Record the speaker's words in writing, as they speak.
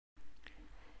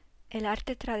El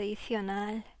arte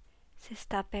tradicional se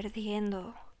está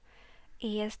perdiendo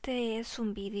y este es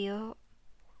un vídeo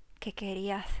que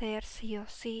quería hacer sí o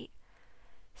sí.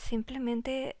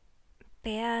 Simplemente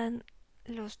vean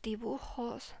los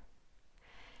dibujos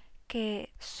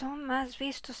que son más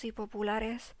vistos y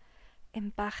populares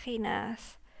en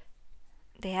páginas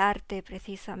de arte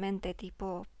precisamente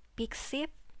tipo Pixiv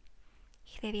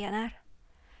y Devianar.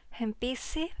 En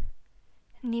Pixiv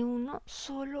ni uno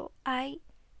solo hay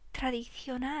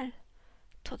tradicional.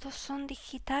 Todos son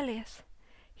digitales.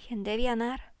 Y en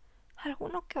Devianar,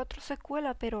 alguno que otro se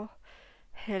cuela, pero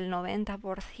el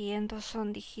 90%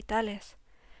 son digitales.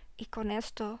 Y con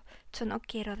esto yo no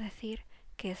quiero decir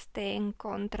que esté en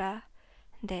contra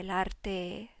del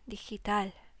arte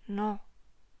digital, no.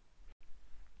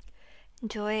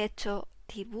 Yo he hecho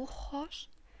dibujos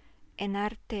en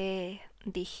arte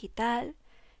digital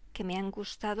que me han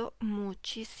gustado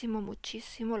muchísimo,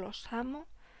 muchísimo, los amo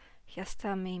y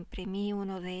hasta me imprimí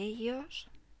uno de ellos.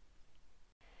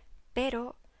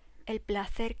 Pero el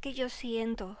placer que yo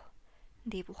siento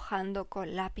dibujando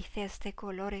con lápices de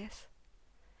colores,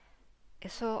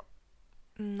 eso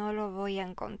no lo voy a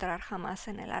encontrar jamás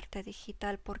en el arte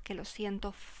digital porque lo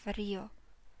siento frío.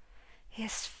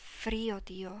 Es frío,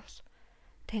 Dios.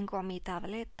 Tengo mi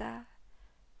tableta,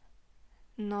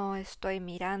 no estoy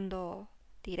mirando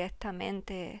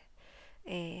directamente,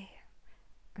 eh,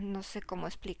 no sé cómo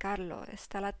explicarlo.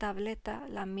 Está la tableta,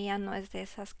 la mía no es de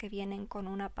esas que vienen con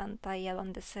una pantalla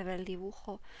donde se ve el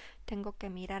dibujo. Tengo que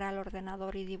mirar al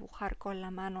ordenador y dibujar con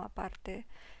la mano aparte.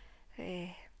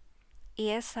 eh, y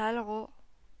es algo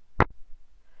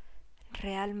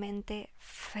realmente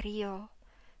frío,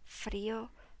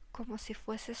 frío como si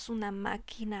fueses una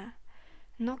máquina.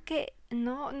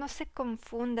 No se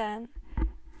confundan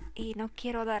y no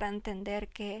quiero dar a entender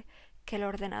que el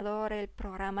ordenador, el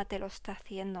programa te lo está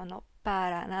haciendo, no,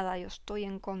 para nada. Yo estoy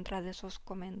en contra de esos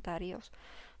comentarios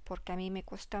porque a mí me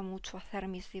cuesta mucho hacer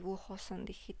mis dibujos en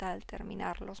digital,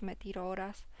 terminarlos, me tiro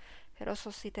horas, pero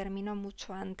eso sí termino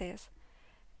mucho antes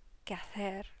que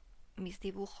hacer mis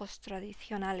dibujos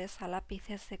tradicionales a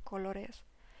lápices de colores.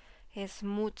 Es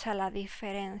mucha la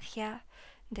diferencia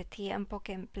de tiempo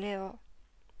que empleo,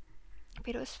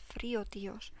 pero es frío,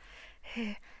 tíos.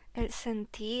 Eh, el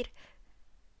sentir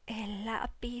el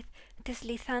lápiz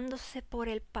deslizándose por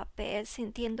el papel,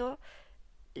 sintiendo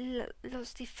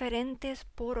los diferentes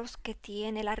poros que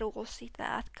tiene, la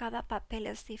rugosidad, cada papel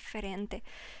es diferente,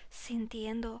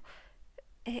 sintiendo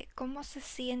cómo se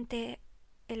siente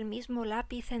el mismo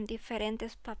lápiz en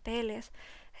diferentes papeles,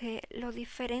 lo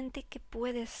diferente que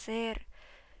puede ser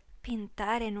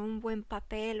pintar en un buen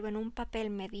papel o en un papel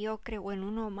mediocre o en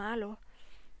uno malo,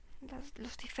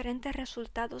 los diferentes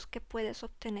resultados que puedes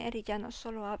obtener. Y ya no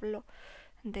solo hablo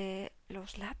de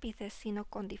los lápices, sino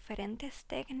con diferentes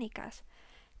técnicas.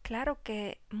 Claro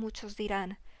que muchos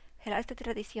dirán, el arte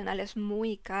tradicional es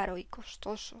muy caro y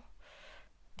costoso,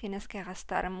 tienes que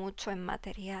gastar mucho en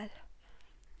material,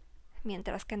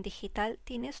 mientras que en digital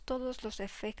tienes todos los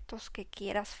efectos que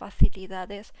quieras,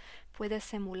 facilidades,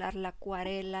 puedes emular la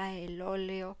acuarela, el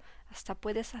óleo, hasta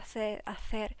puedes hacer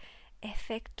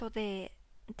efecto de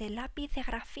lápiz de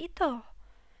grafito.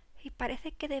 Y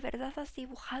parece que de verdad has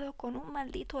dibujado con un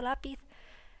maldito lápiz,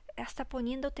 hasta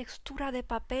poniendo textura de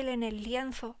papel en el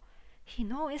lienzo. Y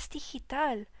no, es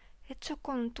digital, hecho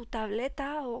con tu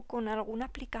tableta o con alguna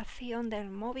aplicación del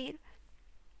móvil.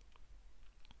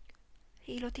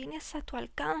 Y lo tienes a tu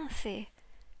alcance,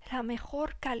 la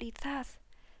mejor calidad,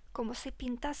 como si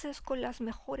pintases con las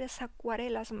mejores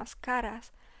acuarelas más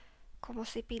caras, como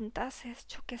si pintases,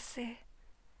 yo qué sé.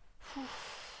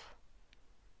 Uf.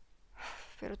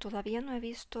 Pero todavía no he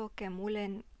visto que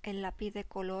emulen el lápiz de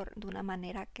color de una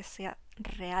manera que sea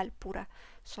real, pura,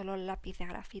 solo el lápiz de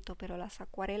grafito, pero las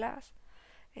acuarelas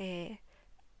eh,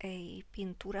 y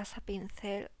pinturas a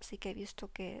pincel sí que he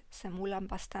visto que se emulan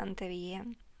bastante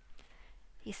bien.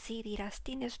 Y sí, dirás,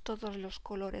 tienes todos los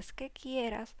colores que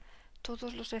quieras,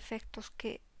 todos los efectos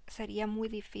que sería muy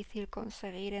difícil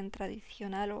conseguir en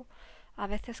tradicional o a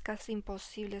veces casi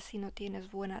imposible si no tienes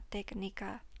buena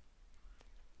técnica.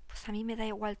 Pues a mí me da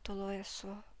igual todo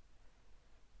eso.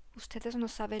 Ustedes no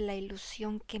saben la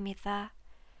ilusión que me da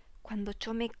cuando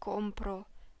yo me compro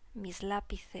mis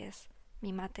lápices,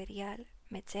 mi material,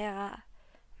 me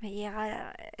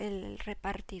llega el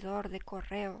repartidor de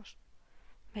correos,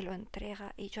 me lo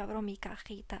entrega y yo abro mi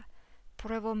cajita,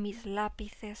 pruebo mis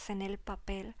lápices en el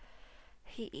papel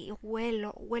y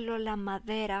huelo la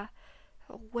madera,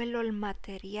 huelo el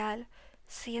material,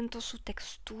 siento su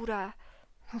textura.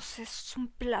 No sé, es un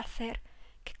placer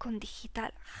que con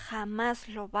digital jamás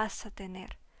lo vas a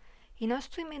tener. Y no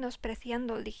estoy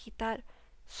menospreciando el digital,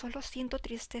 Solo siento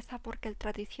tristeza porque el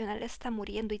tradicional está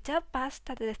muriendo y ya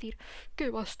basta de decir que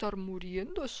va a estar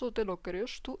muriendo, ¿eso te lo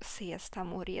crees tú? Sí, está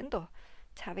muriendo.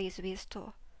 Ya habéis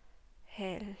visto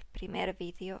el primer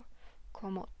vídeo,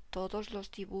 como todos los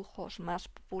dibujos más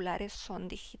populares son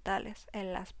digitales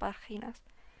en las páginas.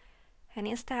 En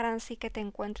Instagram sí que te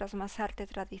encuentras más arte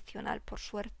tradicional, por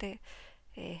suerte.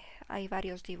 Hay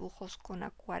varios dibujos con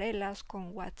acuarelas,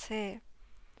 con guaché,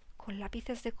 con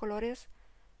lápices de colores.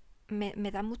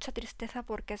 Me da mucha tristeza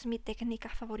porque es mi técnica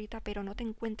favorita, pero no te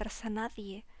encuentras a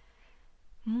nadie.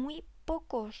 Muy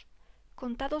pocos,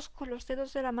 contados con los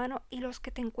dedos de la mano, y los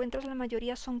que te encuentras la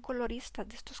mayoría son coloristas,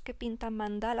 de estos que pintan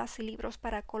mandalas y libros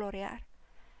para colorear.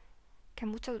 Que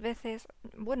muchas veces,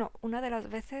 bueno, una de las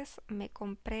veces me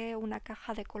compré una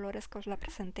caja de colores que os la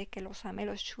presenté, que los amé,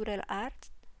 los Shurel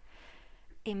Arts,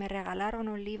 y me regalaron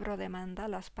un libro de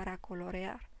mandalas para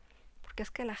colorear. Porque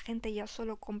es que la gente ya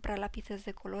solo compra lápices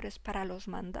de colores para los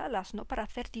mandalas, no para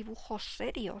hacer dibujos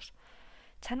serios.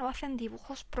 Ya no hacen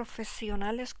dibujos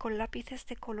profesionales con lápices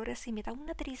de colores y me da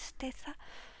una tristeza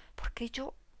porque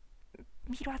yo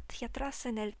miro hacia atrás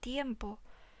en el tiempo,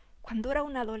 cuando era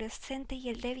un adolescente y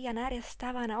el DeviantArt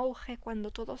estaba en auge,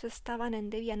 cuando todos estaban en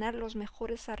DeviantArt los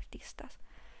mejores artistas.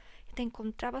 Y te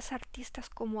encontrabas artistas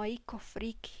como Aiko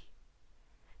Friki,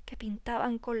 que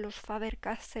pintaban con los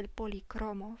Faber-Castell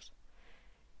policromos.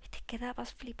 Y te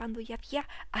quedabas flipando y había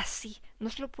así, no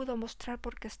os lo puedo mostrar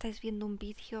porque estáis viendo un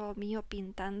vídeo mío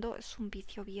pintando, es un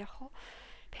vídeo viejo,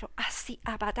 pero así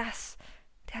abadás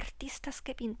de artistas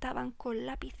que pintaban con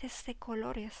lápices de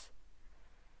colores,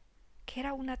 que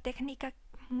era una técnica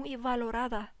muy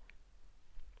valorada.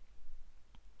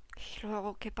 Y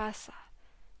luego, ¿qué pasa?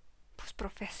 Pues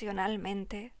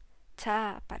profesionalmente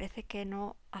ya parece que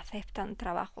no aceptan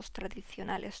trabajos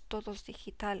tradicionales, todos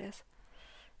digitales.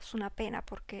 Es una pena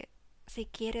porque si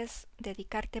quieres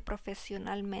dedicarte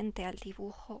profesionalmente al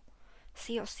dibujo,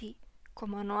 sí o sí,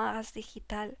 como no hagas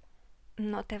digital,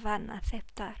 no te van a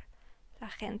aceptar. La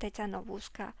gente ya no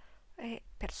busca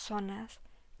personas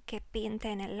que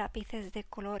pinten en lápices de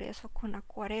colores o con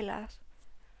acuarelas.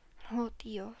 Oh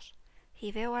Dios,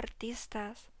 y veo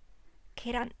artistas que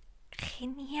eran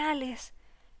geniales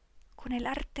con el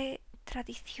arte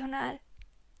tradicional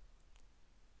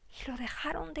y lo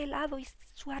dejaron de lado y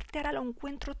su arte ahora lo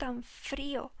encuentro tan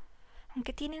frío,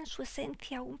 aunque tienen su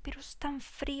esencia aún, pero es tan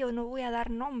frío. No voy a dar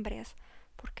nombres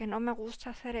porque no me gusta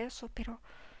hacer eso, pero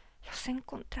los he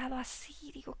encontrado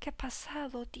así. Digo, ¿qué ha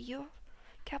pasado, tío?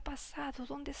 ¿Qué ha pasado?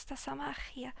 ¿Dónde está esa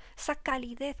magia? Esa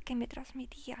calidez que me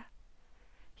transmitía.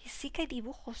 Y sí que hay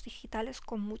dibujos digitales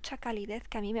con mucha calidez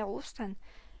que a mí me gustan.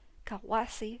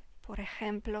 Kawasi, por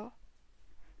ejemplo,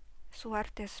 su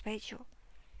arte es bello,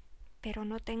 pero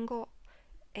no tengo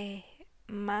eh,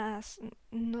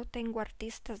 no tengo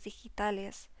artistas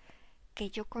digitales que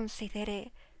yo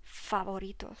considere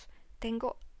favoritos.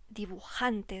 Tengo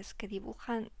dibujantes que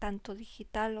dibujan tanto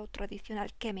digital o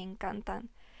tradicional que me encantan,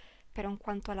 pero en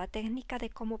cuanto a la técnica de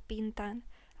cómo pintan,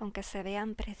 aunque se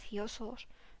vean preciosos,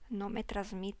 no me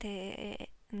transmite,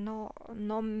 no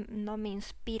me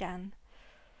inspiran.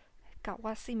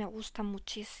 Kawasi me gusta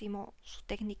muchísimo su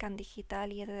técnica en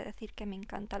digital y he de decir que me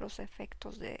encantan los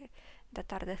efectos de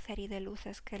atardecer y de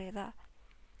luces que le da.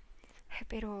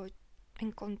 Pero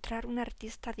encontrar un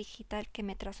artista digital que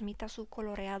me transmita su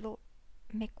coloreado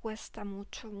me cuesta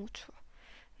mucho, mucho.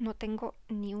 No tengo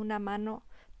ni una mano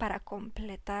para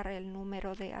completar el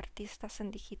número de artistas en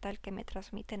digital que me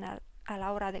transmiten a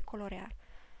la hora de colorear.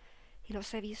 Y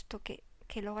los he visto que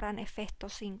logran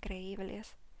efectos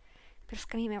increíbles. Pero es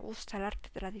que a mí me gusta el arte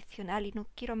tradicional y no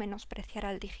quiero menospreciar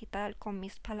al digital con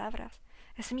mis palabras.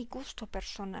 Es mi gusto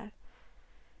personal.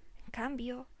 En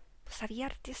cambio, pues había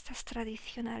artistas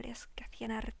tradicionales que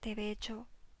hacían arte bello,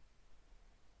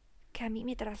 que a mí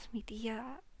me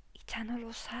transmitía, y ya no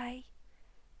los hay.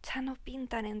 Ya no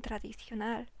pintan en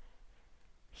tradicional.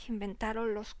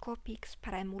 Inventaron los copics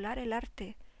para emular el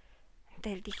arte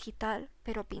del digital,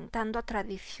 pero pintando a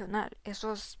tradicional.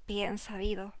 Eso es bien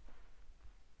sabido,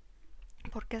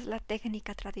 porque es la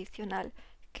técnica tradicional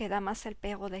que da más el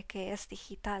pego de que es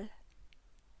digital.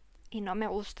 Y no me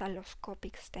gustan los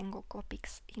copics, tengo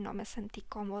copics y no me sentí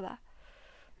cómoda.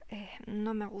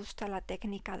 No me gusta la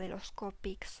técnica de los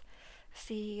copics.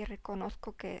 Sí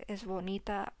reconozco que es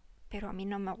bonita, pero a mí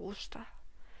no me gusta.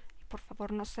 Y por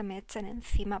favor no se me echen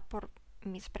encima por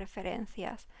mis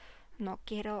preferencias. No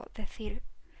quiero decir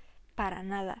para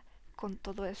nada con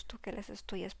todo esto que les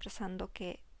estoy expresando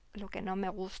que lo que no me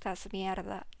gusta es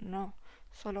mierda. No,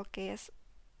 solo que es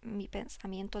mi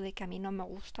pensamiento de que a mí no me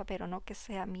gusta, pero no que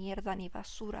sea mierda ni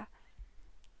basura.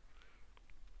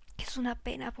 Es una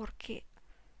pena porque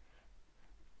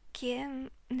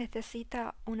 ¿Quién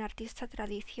necesita un artista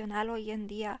tradicional hoy en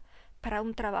día para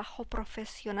un trabajo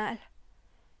profesional?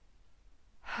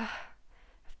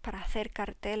 Para hacer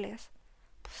carteles,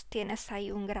 pues tienes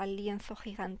ahí un gran lienzo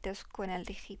gigantesco en el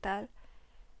digital.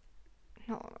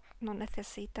 No, no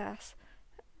necesitas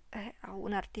a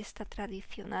un artista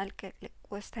tradicional que le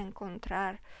cuesta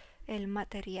encontrar el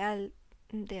material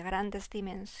de grandes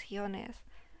dimensiones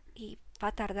y va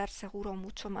a tardar seguro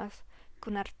mucho más que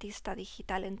un artista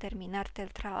digital en terminarte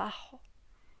el trabajo.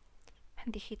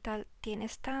 En digital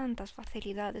tienes tantas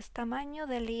facilidades, tamaño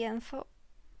de lienzo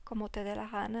como te dé la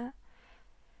gana,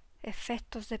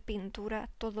 efectos de pintura,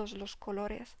 todos los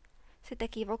colores. Si te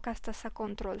equivocas estás a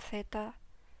control Z,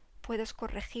 puedes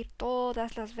corregir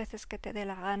todas las veces que te dé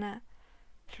la gana.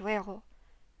 Luego,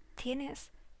 tienes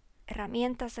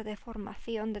herramientas de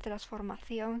deformación, de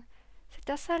transformación. Si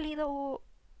te ha salido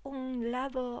un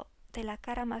lado de la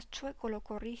cara más chueco, lo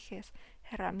corriges.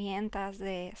 Herramientas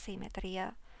de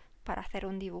simetría para hacer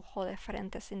un dibujo de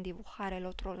frente sin dibujar el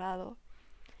otro lado.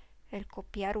 El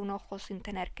copiar un ojo sin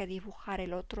tener que dibujar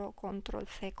el otro, control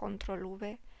C, control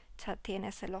V, ya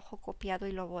tienes el ojo copiado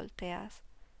y lo volteas.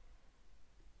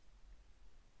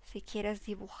 Si quieres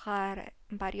dibujar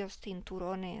varios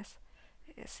cinturones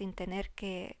sin tener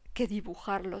que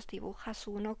dibujarlos, dibujas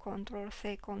uno, control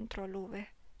C, control V,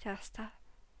 ya está.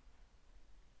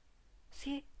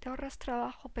 Sí, te ahorras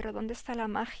trabajo, pero ¿dónde está la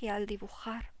magia al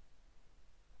dibujar?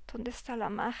 ¿Dónde está la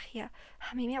magia?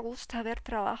 A mí me gusta ver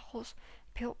trabajos,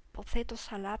 veo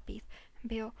bocetos a lápiz,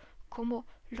 veo cómo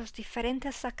los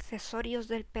diferentes accesorios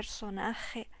del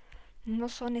personaje no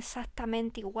son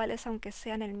exactamente iguales aunque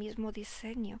sean el mismo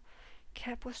diseño,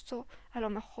 que ha puesto a lo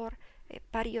mejor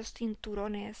varios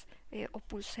cinturones o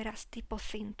pulseras tipo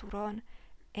cinturón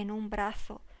en un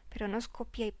brazo, pero no es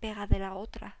copia y pega de la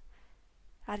otra.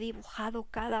 Ha dibujado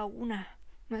cada una,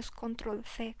 no es control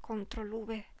C, control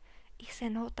V, y se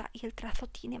nota, y el trazo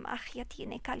tiene magia,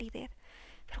 tiene calidez.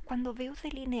 Pero cuando veo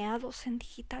delineados en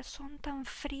digital son tan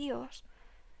fríos.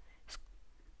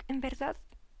 En verdad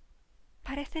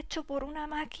parece hecho por una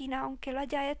máquina, aunque lo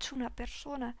haya hecho una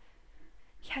persona.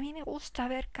 Y a mí me gusta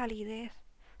ver calidez,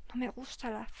 no me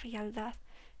gusta la frialdad.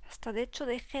 Hasta de hecho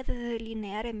dejé de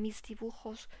delinear en mis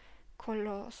dibujos con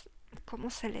los,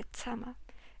 ¿cómo se les llama?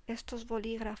 Estos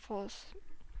bolígrafos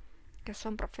que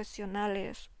son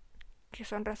profesionales, que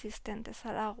son resistentes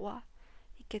al agua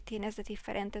y que tienes de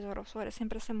diferentes grosores.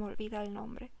 Siempre se me olvida el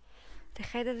nombre.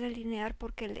 Dejé de delinear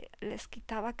porque les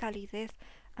quitaba calidez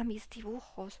a mis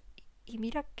dibujos. Y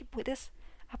mira que puedes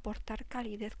aportar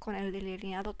calidez con el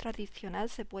delineado tradicional,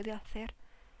 se puede hacer.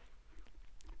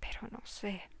 Pero no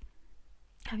sé,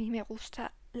 a mí me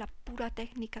gusta la pura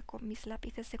técnica con mis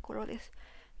lápices de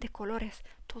colores,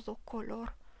 todo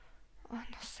color. Oh,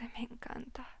 no sé, me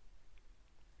encanta.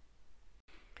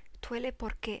 Duele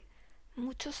porque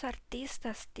muchos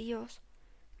artistas, tíos,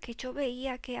 que yo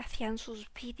veía que hacían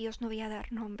sus vídeos, no voy a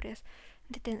dar nombres,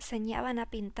 te enseñaban a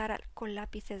pintar con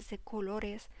lápices de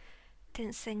colores, te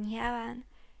enseñaban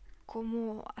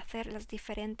cómo hacer las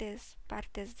diferentes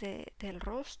partes del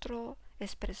rostro,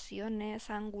 expresiones,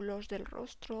 ángulos del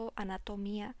rostro,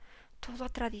 anatomía, todo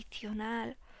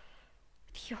tradicional.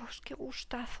 Dios, qué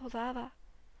gustazo daba.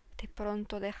 De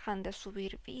pronto dejan de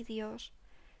subir vídeos.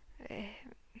 Eh,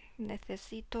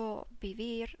 necesito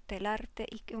vivir del arte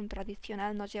y que un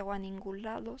tradicional no llegó a ningún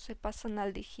lado. Se pasan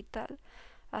al digital,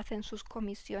 hacen sus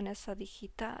comisiones a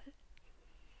digital.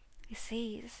 Y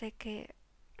sí, sé que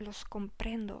los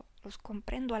comprendo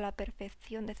a la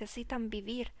perfección, necesitan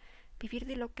vivir, vivir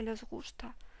de lo que les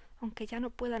gusta, aunque ya no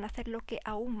puedan hacer lo que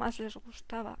aún más les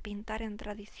gustaba, pintar en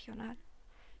tradicional.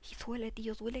 Y duele,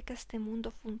 tío, duele que este mundo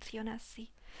funcione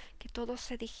así, que todo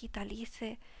se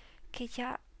digitalice, que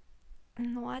ya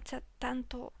no haya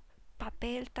tanto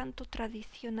papel, tanto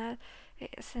tradicional,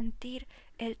 sentir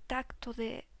el tacto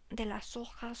de las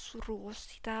hojas, su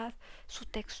rugosidad, su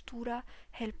textura,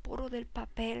 el poro del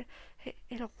papel,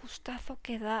 el gustazo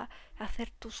que da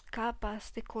hacer tus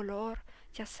capas de color,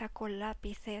 ya sea con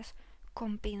lápices,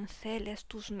 con pinceles,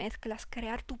 tus mezclas,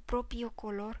 crear tu propio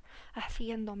color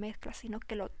haciendo mezclas, sino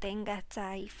que lo tengas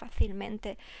ya ahí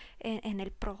fácilmente en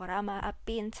el programa,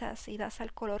 pinchas y das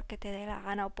al color que te dé la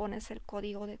gana o pones el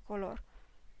código de color.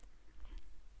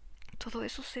 Todo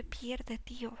eso se pierde,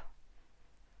 tío.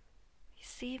 Y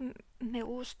sí, me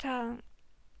gustan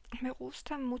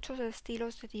muchos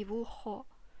estilos de dibujo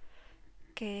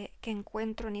que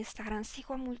encuentro en Instagram.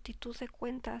 Sigo a multitud de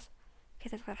cuentas que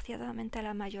desgraciadamente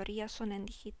la mayoría son en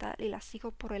digital y las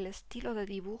sigo por el estilo de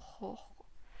dibujo,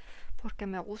 porque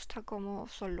me gusta cómo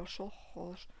son los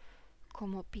ojos,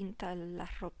 cómo pintan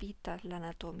las ropitas, la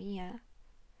anatomía.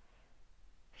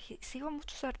 Y sigo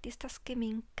muchos artistas que me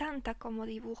encanta cómo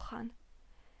dibujan,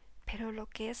 pero lo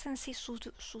que es en sí su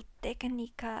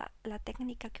técnica, la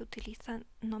técnica que utilizan,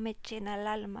 no me llena el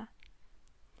alma.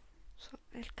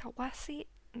 El kawashi,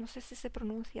 no sé si se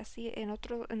pronuncia así, en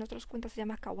otros cuentas se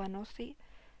llama kawanoshi.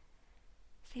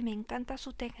 Sí, me encanta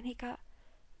su técnica,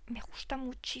 me gusta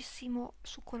muchísimo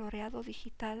su coloreado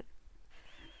digital.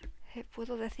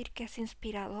 Puedo decir que es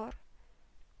inspirador,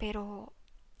 pero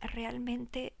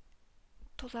realmente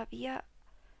todavía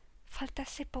falta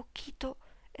ese poquito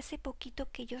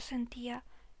que yo sentía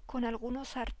con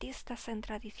algunos artistas en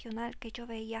tradicional que yo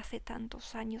veía hace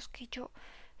tantos años, que yo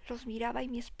los miraba y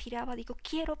me inspiraba. Digo,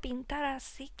 quiero pintar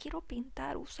así, quiero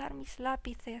pintar, usar mis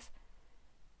lápices,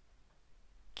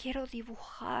 quiero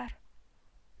dibujar.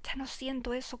 Ya no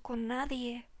siento eso con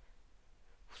nadie.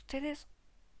 Ustedes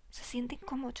se sienten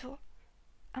como yo,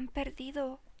 han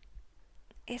perdido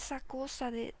esa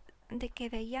cosa de que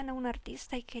veían a un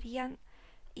artista y querían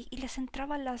y les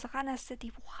entraban las ganas de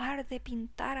dibujar, de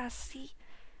pintar así.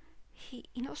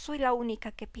 Y no soy la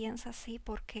única que piensa así,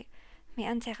 porque me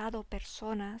han llegado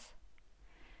personas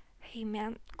y me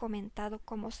han comentado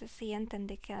cómo se sienten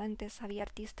de que antes había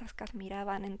artistas que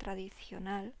admiraban en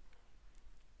tradicional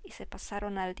y se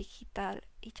pasaron al digital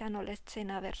y ya no les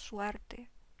llena ver su arte.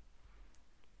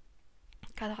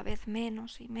 Cada vez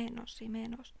menos y menos y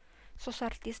menos. Esos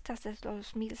artistas desde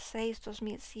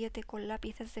 2006-2007 con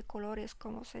lápices de colores,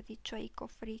 como os he dicho, Aiko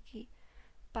Friki,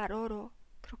 Paroro,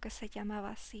 creo que se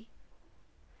llamaba así.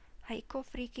 Aiko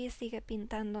Friki sigue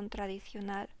pintando en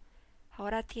tradicional.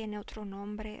 Ahora tiene otro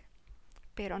nombre,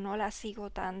 pero no la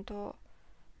sigo tanto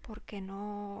porque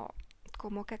no...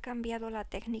 como que ha cambiado la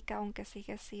técnica aunque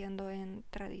sigue siendo en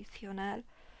tradicional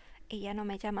y ya no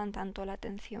me llaman tanto la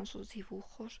atención sus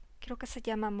dibujos. Creo que se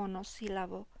llama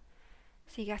monosílabo.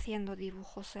 Sigue haciendo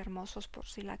dibujos hermosos por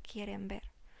si la quieren ver.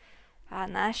 A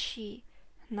Nashi,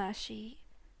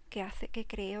 que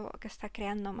está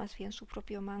creando más bien su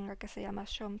propio manga que se llama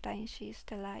Showtime She's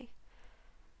the Light.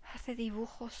 Hace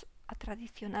dibujos a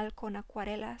tradicional con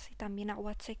acuarelas y también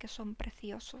aguache que son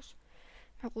preciosos.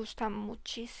 Me gustan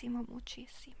muchísimo,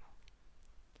 muchísimo.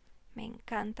 Me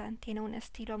encantan, tiene un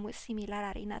estilo muy similar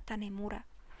a Rina Tanemura.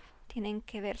 Tienen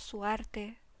que ver su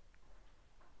arte.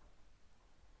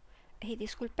 Y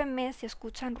discúlpenme si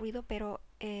escuchan ruido, pero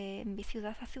en mi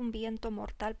ciudad hace un viento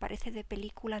mortal, parece de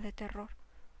película de terror.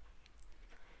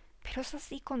 Pero es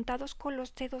así, contados con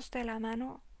los dedos de la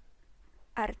mano,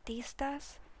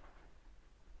 artistas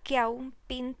que aún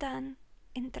pintan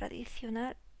en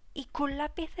tradicional y con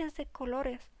lápices de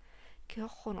colores. Que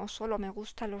ojo, no solo me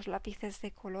gustan los lápices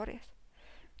de colores.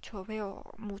 Yo veo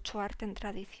mucho arte en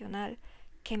tradicional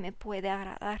que me puede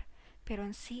agradar, pero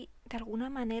en sí, de alguna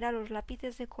manera, los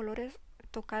lápices de colores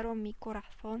tocaron mi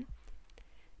corazón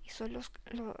y son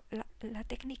la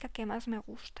técnica que más me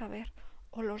gusta ver.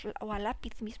 O a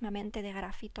lápiz mismamente de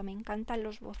grafito. Me encantan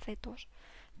los bocetos,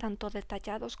 tanto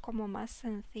detallados como más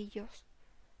sencillos.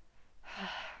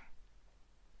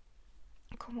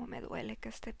 Cómo me duele que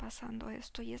esté pasando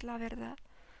esto, y es la verdad.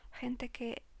 Gente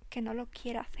que no lo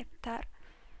quiere aceptar,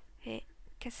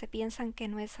 que se piensan que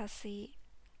no es así,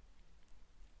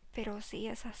 pero sí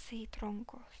es así,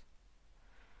 troncos.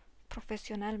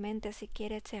 Profesionalmente, si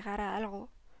quieres llegar a algo,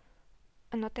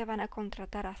 no te van a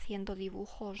contratar haciendo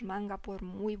dibujos manga por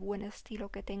muy buen estilo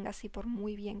que tengas y por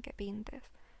muy bien que pintes,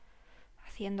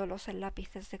 haciéndolos en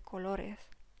lápices de colores.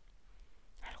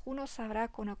 Algunos habrá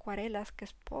con acuarelas que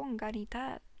expongan y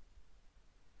tal,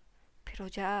 pero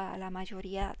ya la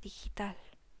mayoría digital.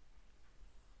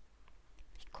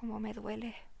 Y cómo me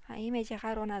duele. Ahí me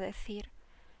llegaron a decir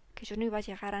que yo no iba a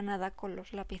llegar a nada con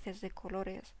los lápices de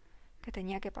colores, que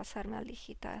tenía que pasarme al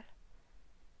digital.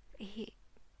 Y,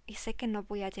 y sé que no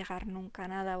voy a llegar nunca a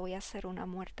nada, voy a ser una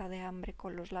muerta de hambre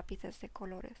con los lápices de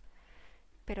colores.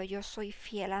 Pero yo soy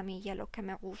fiel a mí y a lo que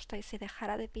me gusta, y si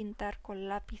dejara de pintar con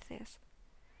lápices,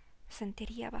 me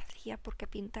sentiría vacía, porque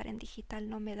pintar en digital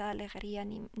no me da alegría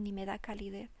ni me da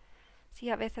calidez. Sí,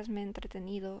 a veces me he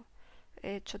entretenido,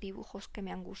 he hecho dibujos que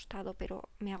me han gustado, pero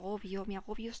me agobio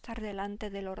estar delante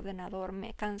del ordenador,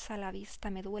 me cansa la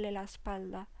vista, me duele la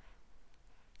espalda,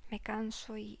 me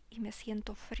canso y me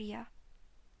siento fría.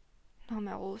 No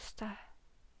me gusta.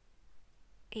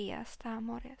 Y ya está,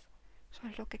 amores. Eso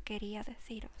es lo que quería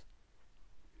deciros.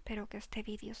 Espero que este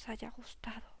vídeo os haya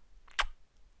gustado.